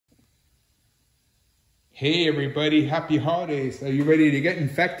Hey everybody, happy holidays. Are you ready to get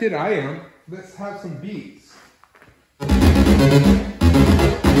infected? I am. Let's have some beats.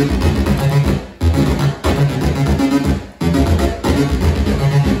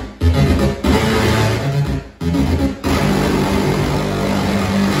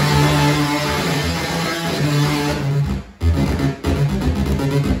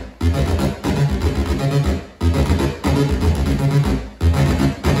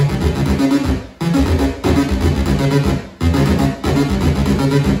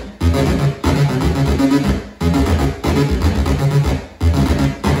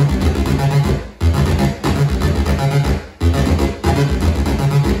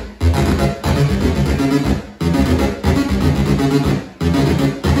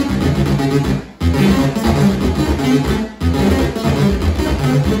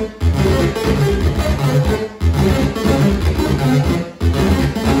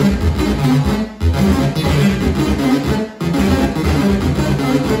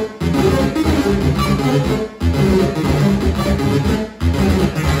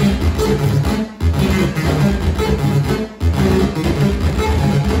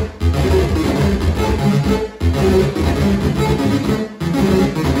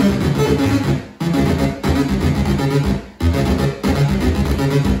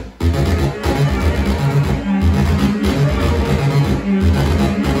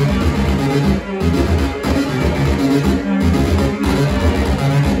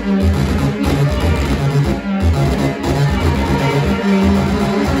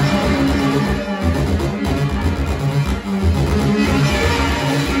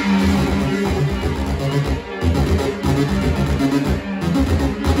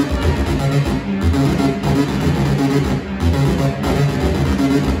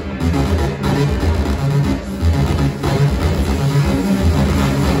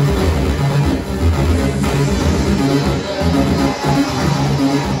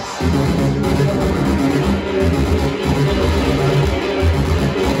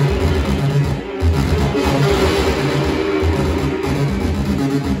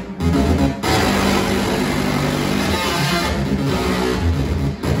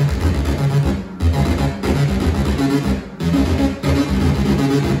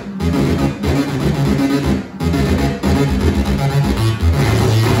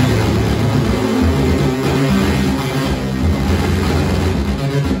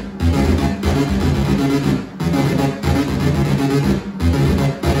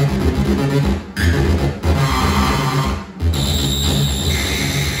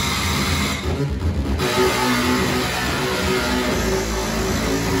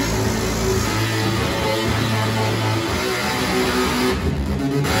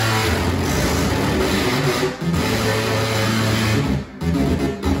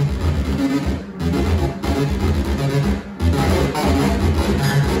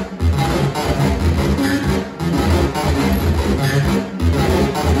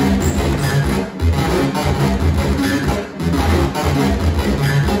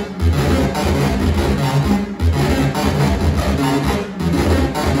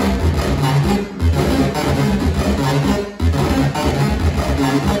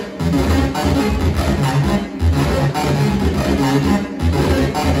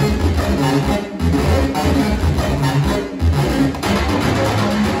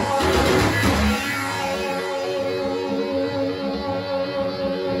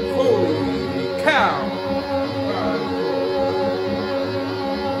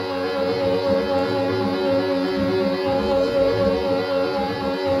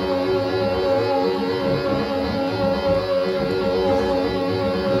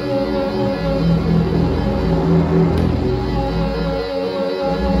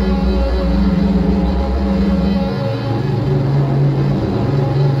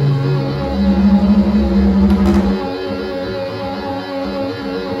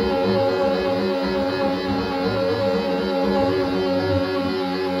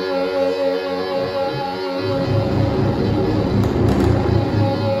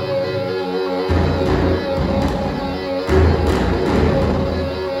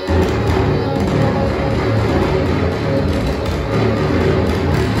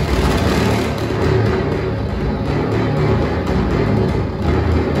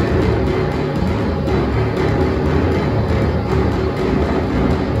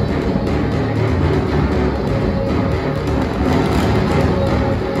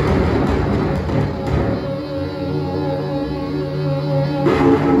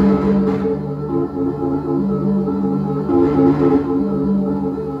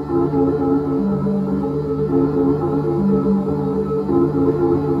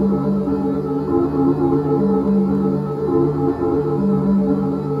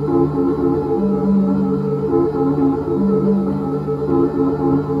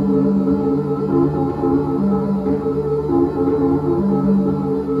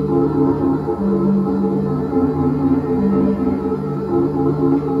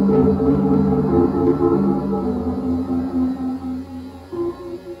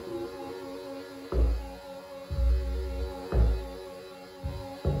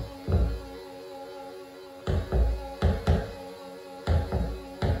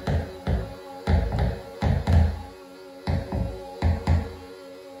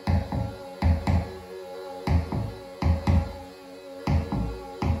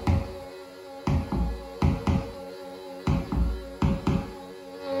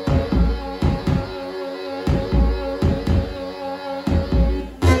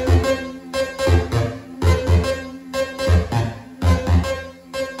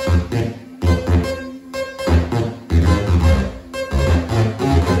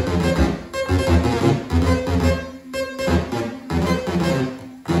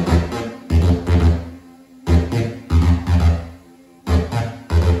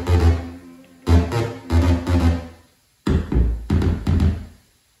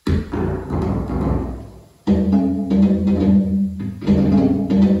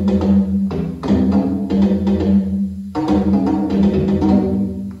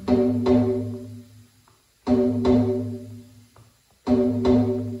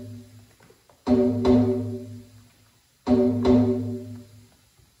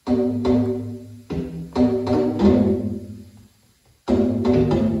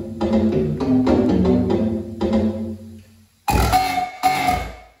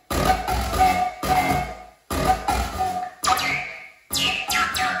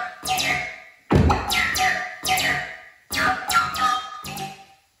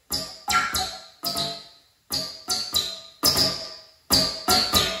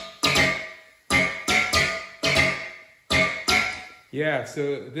 Yeah,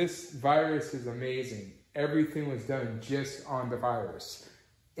 so this virus is amazing. Everything was done just on the virus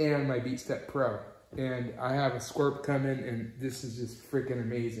and my Beatstep Pro. And I have a Scorp coming, and this is just freaking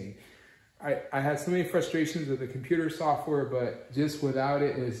amazing. I had so many frustrations with the computer software, but just without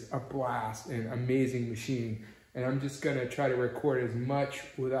it is a blast and amazing machine. And I'm just gonna try to record as much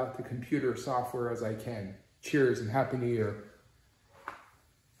without the computer software as I can. Cheers and Happy New Year.